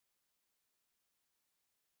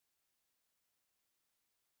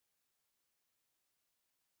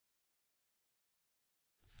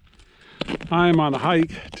I'm on a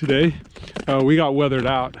hike today. We got weathered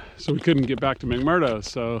out, so we couldn't get back to McMurdo,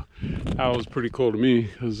 so that was pretty cool to me,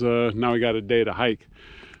 because now we got a day to hike.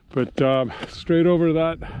 But straight over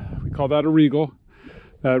that, we call that a regal.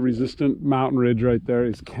 That resistant mountain ridge right there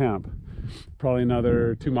is camp. Probably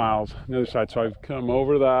another 2 miles on the other side. So I've come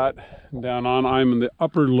over that and down on. I'm in the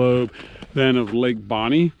upper lobe then of Lake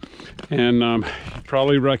Bonney, and you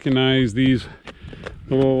probably recognize these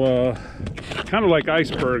little kind of like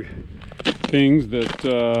iceberg things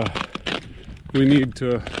that we need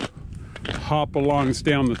to hop along and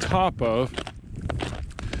stay on the top of.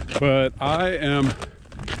 But I am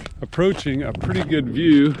approaching a pretty good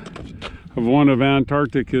view of one of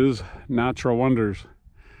Antarctica's natural wonders.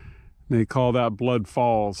 They call that Blood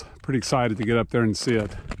Falls. Pretty excited to get up there and see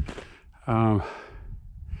it.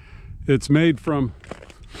 It's made from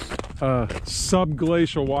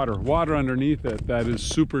subglacial water underneath it that is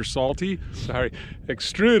super salty,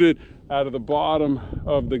 extruded out of the bottom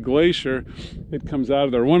of the glacier. It comes out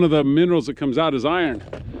of there. One of the minerals that comes out is iron.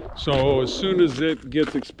 So as soon as it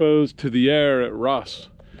gets exposed to the air, it rusts.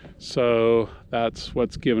 So that's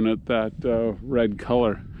what's giving it that red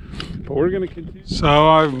color. But we're going to continue. So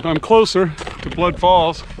I'm closer to Blood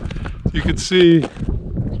Falls. You can see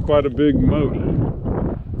there's quite a big moat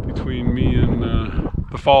between me and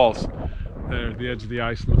the falls. There, the edge of the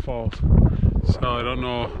ice and the falls. So I don't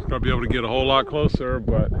know if I'll be able to get a whole lot closer,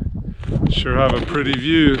 but sure have a pretty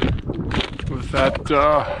view with that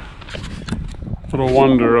little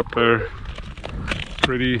wonder up there.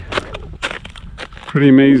 Pretty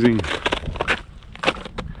amazing.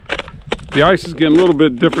 The ice is getting a little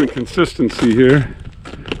bit different consistency here,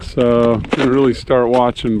 so I'm gonna really start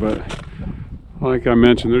watching. But like I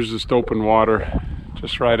mentioned, there's just open water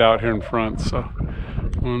just right out here in front, so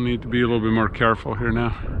we'll need to be a little bit more careful here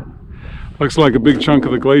now. Looks like a big chunk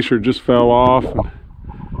of the glacier just fell off and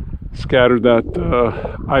scattered that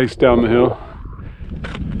ice down the hill.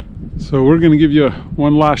 So we're gonna give you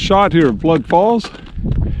one last shot here of Blood Falls.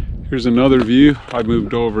 Here's another view. I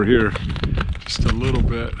moved over here just a little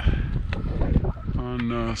bit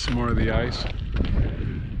on some more of the ice.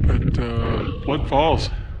 But Blood Falls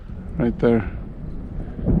right there.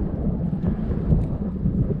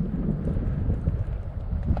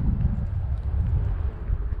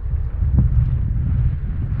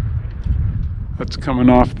 That's coming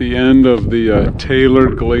off the end of the Taylor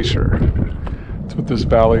Glacier. That's what this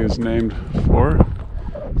valley is named for.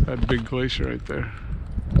 That big glacier right there.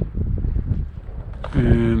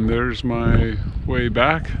 And there's my way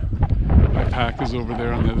back. My pack is over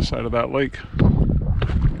there on the other side of that lake.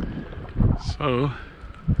 So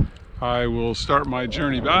I will start my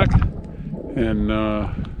journey back, and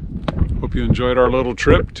hope you enjoyed our little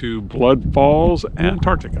trip to Blood Falls,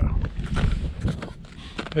 Antarctica.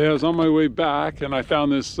 Yeah, I was on my way back and I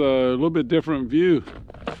found this little bit different view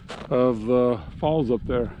of the falls up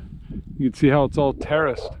there. You can see how it's all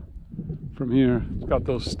terraced from here. It's got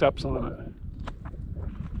those steps on it.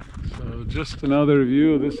 So just another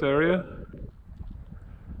view of this area.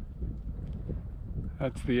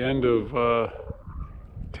 That's the end of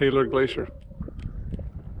Taylor Glacier.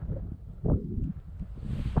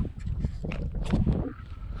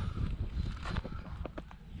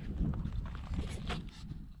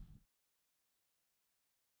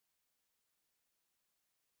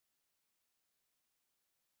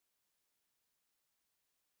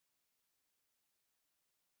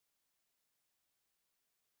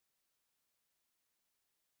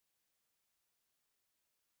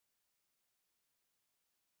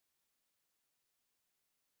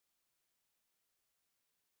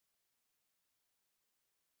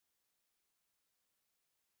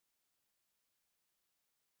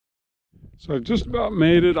 So I've just about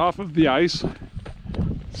made it off of the ice.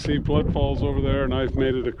 See Blood Falls over there, and I've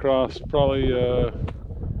made it across probably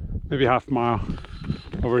maybe half a mile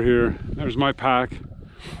over here. There's my pack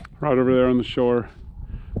right over there on the shore.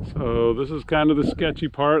 So this is kind of the sketchy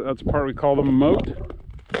part. That's the part we call the moat.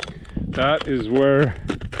 That is where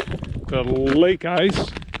the lake ice,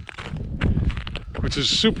 which is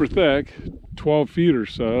super thick, 12 feet or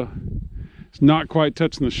so, it's not quite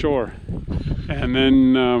touching the shore. And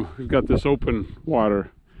then we've got this open water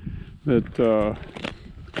that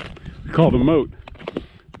we call the moat.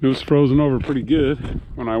 It was frozen over pretty good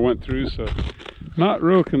when I went through, so not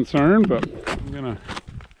real concerned, but I'm gonna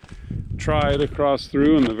try to cross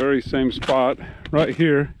through in the very same spot right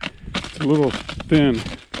here. It's a little thin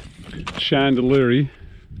chandelier,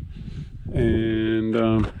 and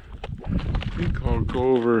I think I'll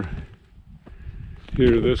go over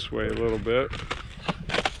here this way a little bit.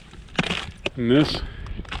 And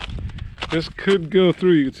this could go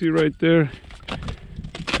through. You can see right there,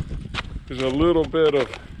 There's a little bit of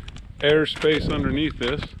airspace underneath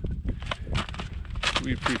this.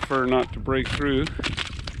 We prefer not to break through.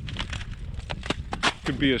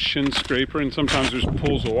 Could be a shin scraper, and sometimes there's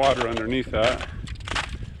pools of water underneath that.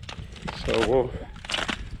 So we'll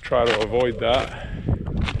try to avoid that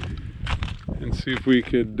and see if we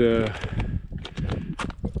could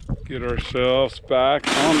get ourselves back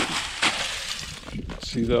on.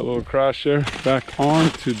 See that little crash there? Back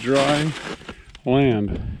on to dry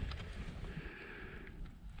land.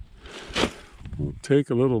 We'll take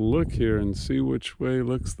a little look here and see which way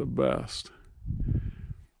looks the best.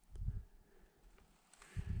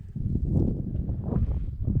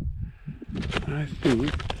 I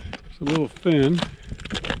think it's a little thin.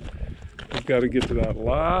 We've got to get to that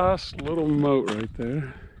last little moat right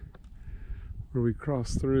there where we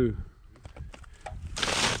cross through.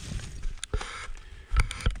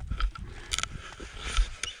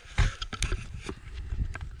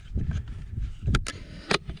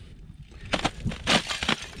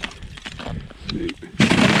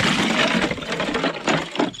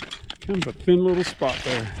 Kind of a thin little spot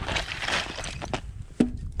there.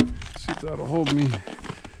 See if that'll hold me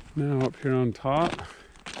now up here on top.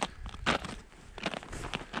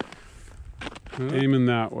 Aiming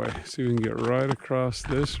that way. See if we can get right across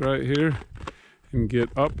this right here and get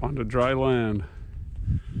up onto dry land.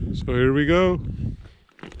 So here we go.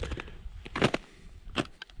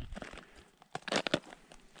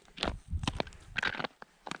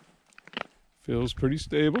 Feels pretty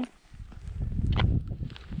stable.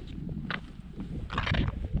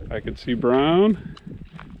 I can see brown,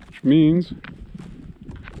 which means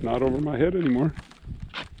it's not over my head anymore.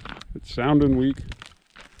 It's sounding weak.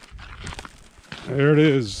 There it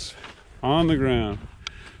is, on the ground.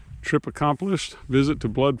 Trip accomplished. Visit to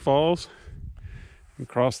Blood Falls and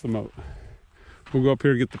cross the moat. We'll go up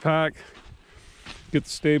here, get the pack, get the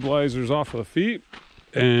stabilizers off of the feet,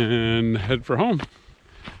 and head for home.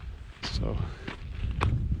 So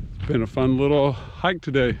it's been a fun little hike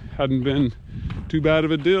today. Hadn't been too bad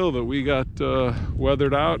of a deal that we got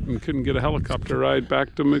weathered out and couldn't get a helicopter ride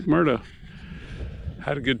back to McMurdo.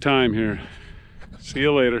 Had a good time here. See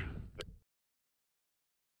you later.